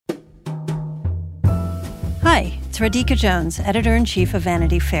Radhika Jones, editor-in-chief of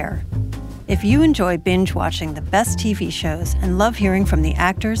Vanity Fair. If you enjoy binge-watching the best TV shows and love hearing from the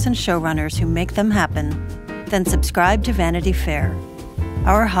actors and showrunners who make them happen, then subscribe to Vanity Fair.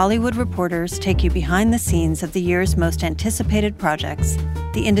 Our Hollywood reporters take you behind the scenes of the year's most anticipated projects,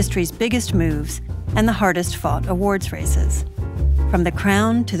 the industry's biggest moves, and the hardest-fought awards races. From The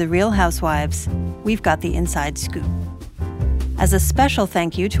Crown to The Real Housewives, we've got the inside scoop. As a special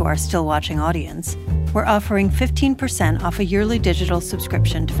thank you to our still-watching audience, we're offering 15% off a yearly digital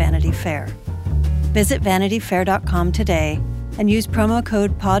subscription to Vanity Fair. Visit vanityfair.com today and use promo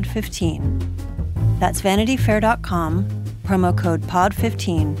code POD15. That's vanityfair.com, promo code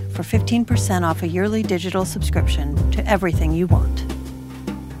POD15 for 15% off a yearly digital subscription to everything you want.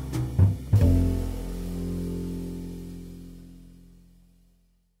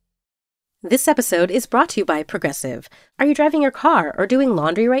 This episode is brought to you by Progressive. Are you driving your car or doing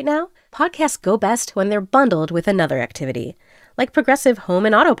laundry right now? Podcasts go best when they're bundled with another activity. Like Progressive home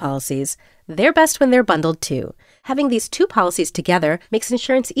and auto policies, they're best when they're bundled too. Having these two policies together makes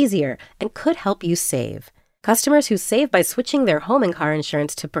insurance easier and could help you save. Customers who save by switching their home and car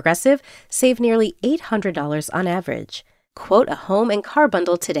insurance to Progressive save nearly $800 on average. Quote a home and car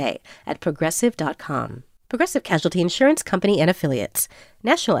bundle today at Progressive.com. Progressive Casualty Insurance Company and Affiliates.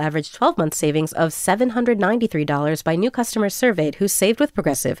 National average 12-month savings of $793 by new customers surveyed who saved with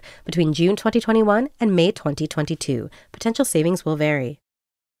Progressive between June 2021 and May 2022. Potential savings will vary.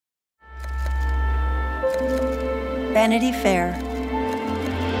 Vanity Fair.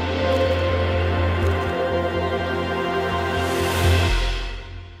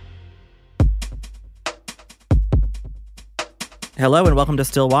 Hello and welcome to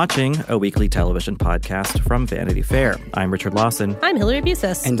Still Watching, a weekly television podcast from Vanity Fair. I'm Richard Lawson. I'm Hillary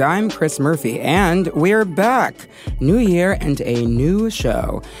Busis. And I'm Chris Murphy. And we're back. New year and a new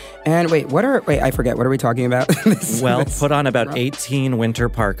show. And wait, I forget. What are we talking about? Put on about 18 winter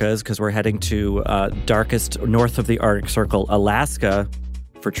parkas because we're heading to darkest north of the Arctic Circle, Alaska,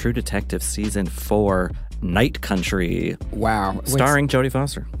 for True Detective Season 4, Night Country. Wow. Starring Jodie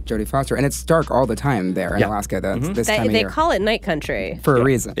Foster. Jodie Foster. And it's dark all the time there in Alaska. This time of year. They call it Night Country. For a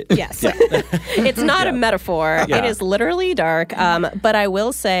reason. Yes. It's not a metaphor. Yeah. It is literally dark. But I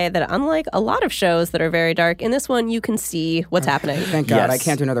will say that unlike a lot of shows that are very dark, in this one you can see what's happening. Thank God. Yes. I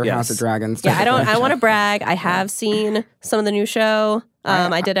can't do another House of Dragons. Yeah, I want to brag. I have seen some of the new show.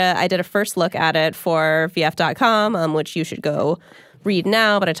 I did a first look at it for VF.com, which you should go read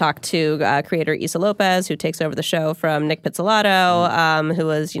now, but I talked to creator Issa Lopez, who takes over the show from Nick Pizzolatto, who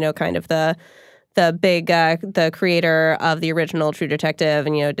was, kind of the creator of the original True Detective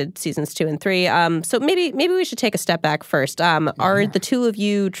and, did seasons 2 and 3. So maybe we should take a step back first. Are the two of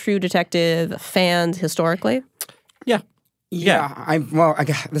you True Detective fans historically? Yeah. I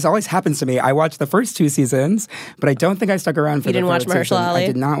guess this always happens to me. I watched the first 2 seasons, but I don't think I stuck around for the third season. You didn't watch Mahershala Ali? I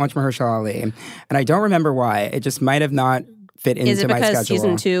did not watch Mahershala Ali. And I don't remember why. It just might have not fit into my schedule. Is it because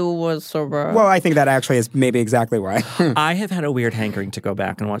season 2 was so bad? Well, I think that actually is maybe exactly why. I have had a weird hankering to go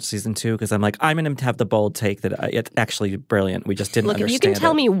back and watch season 2 because I'm like, I'm going to have the bold take that it's actually brilliant. We just didn't understand it. Look, if you can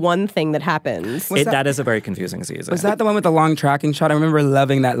tell me one thing that happens. That is a very confusing season. Was that the one with the long tracking shot? I remember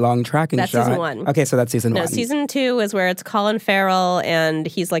loving that long tracking shot. That's season 1. Okay, so that's season 1. No, season 2 is where it's Colin Farrell and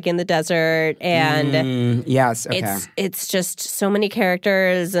he's like in the desert and yes, okay. It's just so many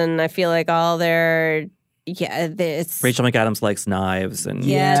characters and I feel like all their it's Rachel McAdams likes knives and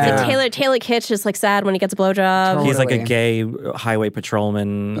Taylor Kitsch is like sad when he gets a blowjob. Totally. He's like a gay highway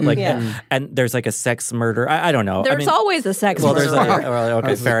patrolman, and there's like a sex murder. I don't know. There's always a sex murder.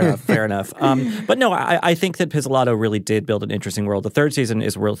 Fair enough. But no, I think that Pizzolatto really did build an interesting world. The third season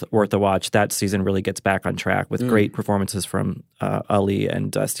is worth a watch. That season really gets back on track with great performances from Ali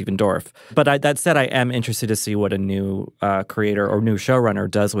and Stephen Dorff. But that said, I am interested to see what a new creator or new showrunner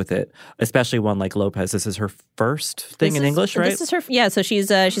does with it, especially one like Lopez. This is her first thing in English, right? This is her, so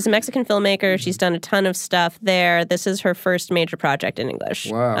she's a Mexican filmmaker. She's done a ton of stuff there. This is her first major project in English,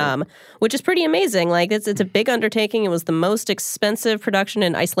 which is pretty amazing. Like it's a big undertaking. It was the most expensive production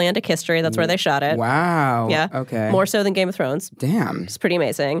in Icelandic history. That's where they shot it. Wow. Yeah. Okay. More so than Game of Thrones. Damn. It's pretty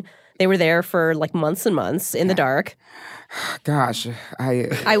amazing. They were there for like months and months in the dark. Gosh,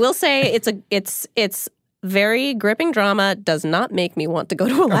 I will say it's very gripping drama. Does not make me want to go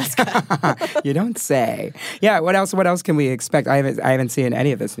to Alaska. You don't say. Yeah. What else can we expect? I haven't seen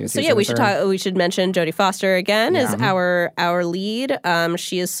any of this new season. So we should mention Jodie Foster again as our lead.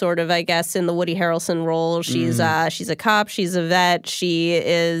 She is sort of, I guess, in the Woody Harrelson role. She's a cop. She's a vet. She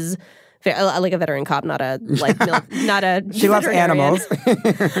is like a veteran cop, not a not a. She loves animals.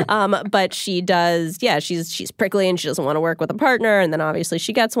 But she does. Yeah, she's prickly and she doesn't want to work with a partner. And then obviously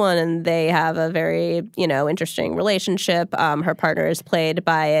she gets one, and they have a very interesting relationship. Her partner is played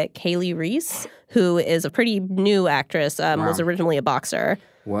by Kaylee Reese, who is a pretty new actress. Was originally a boxer.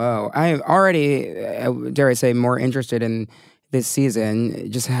 Whoa! I'm already, dare I say, more interested in this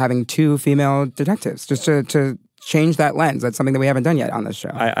season. Just having 2 female detectives, just to change that lens. That's something that we haven't done yet on this show.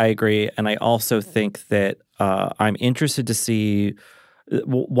 I agree. And I also think that I'm interested to see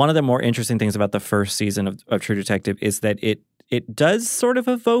one of the more interesting things about the first season of True Detective is that it does sort of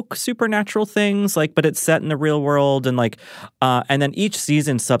evoke supernatural things, but it's set in the real world. And and then each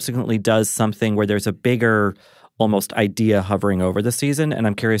season subsequently does something where there's a bigger almost idea hovering over the season. And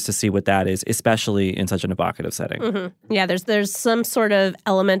I'm curious to see what that is, especially in such an evocative setting. Mm-hmm. Yeah, there's some sort of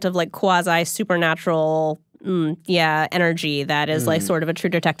element of quasi supernatural energy that is sort of a True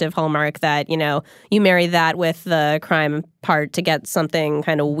Detective hallmark that, you marry that with the crime part to get something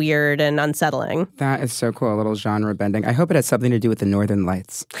kind of weird and unsettling. That is so cool, a little genre bending. I hope it has something to do with the Northern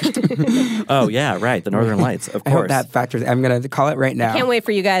Lights. Oh, yeah, right. The Northern Lights, of course. I hope that factors. I'm going to call it right now. I can't wait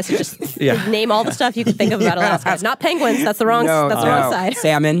for you guys to just name all the stuff you can think of about Alaska. Not penguins. That's the wrong side.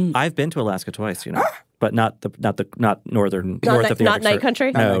 Salmon. I've been to Alaska twice, but not north of the Arctic Night Circle.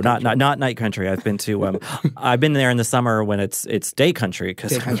 Country. No, not Night Country. I've been to I've been there in the summer when it's day country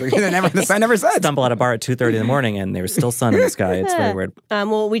because the sun never sets. Stumble at a bar at 2:30 in the morning and there's still sun in the sky. It's very weird.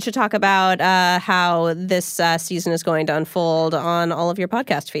 Well, we should talk about how this season is going to unfold on all of your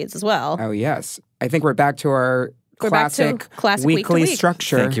podcast feeds as well. Oh yes, I think we're back to our classic weekly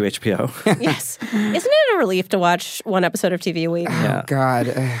structure. Thank you, HBO. Yes. Isn't it a relief to watch one episode of TV a week? Oh,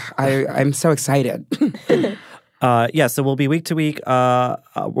 God. I'm so excited. So we'll be week to week.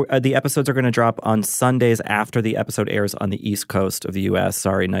 The episodes are going to drop on Sundays after the episode airs on the East Coast of the U.S.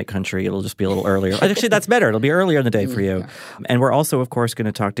 Sorry, Night Country. It'll just be a little earlier. Actually, that's better. It'll be earlier in the day for you. And we're also, of course, going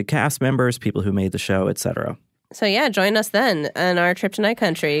to talk to cast members, people who made the show, etc. So yeah, join us then on our trip to Night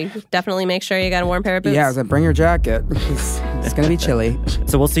Country. Definitely make sure you got a warm pair of boots. Yeah, so bring your jacket. It's going to be chilly.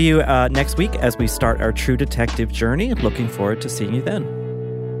 So we'll see you next week as we start our True Detective journey. Looking forward to seeing you then.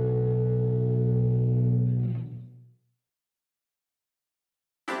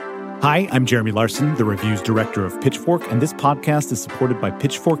 Hi, I'm Jeremy Larson, the reviews director of Pitchfork, and this podcast is supported by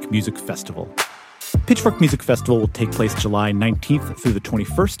Pitchfork Music Festival. Pitchfork Music Festival will take place July 19th through the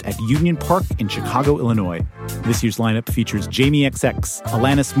 21st at Union Park in Chicago, Illinois. This year's lineup features Jamie XX,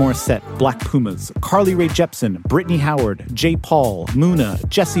 Alanis Morissette, Black Pumas, Carly Rae Jepsen, Brittany Howard, J. Paul, Muna,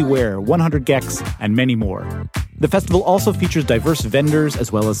 Jessie Ware, 100 Gex, and many more. The festival also features diverse vendors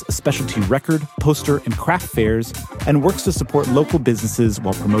as well as specialty record, poster, and craft fairs, and works to support local businesses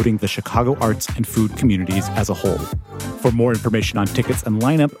while promoting the Chicago arts and food communities as a whole. For more information on tickets and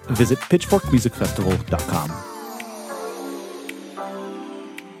lineup, visit pitchforkmusicfestival.com.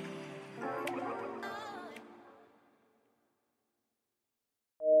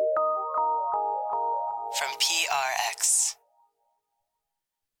 From PRX.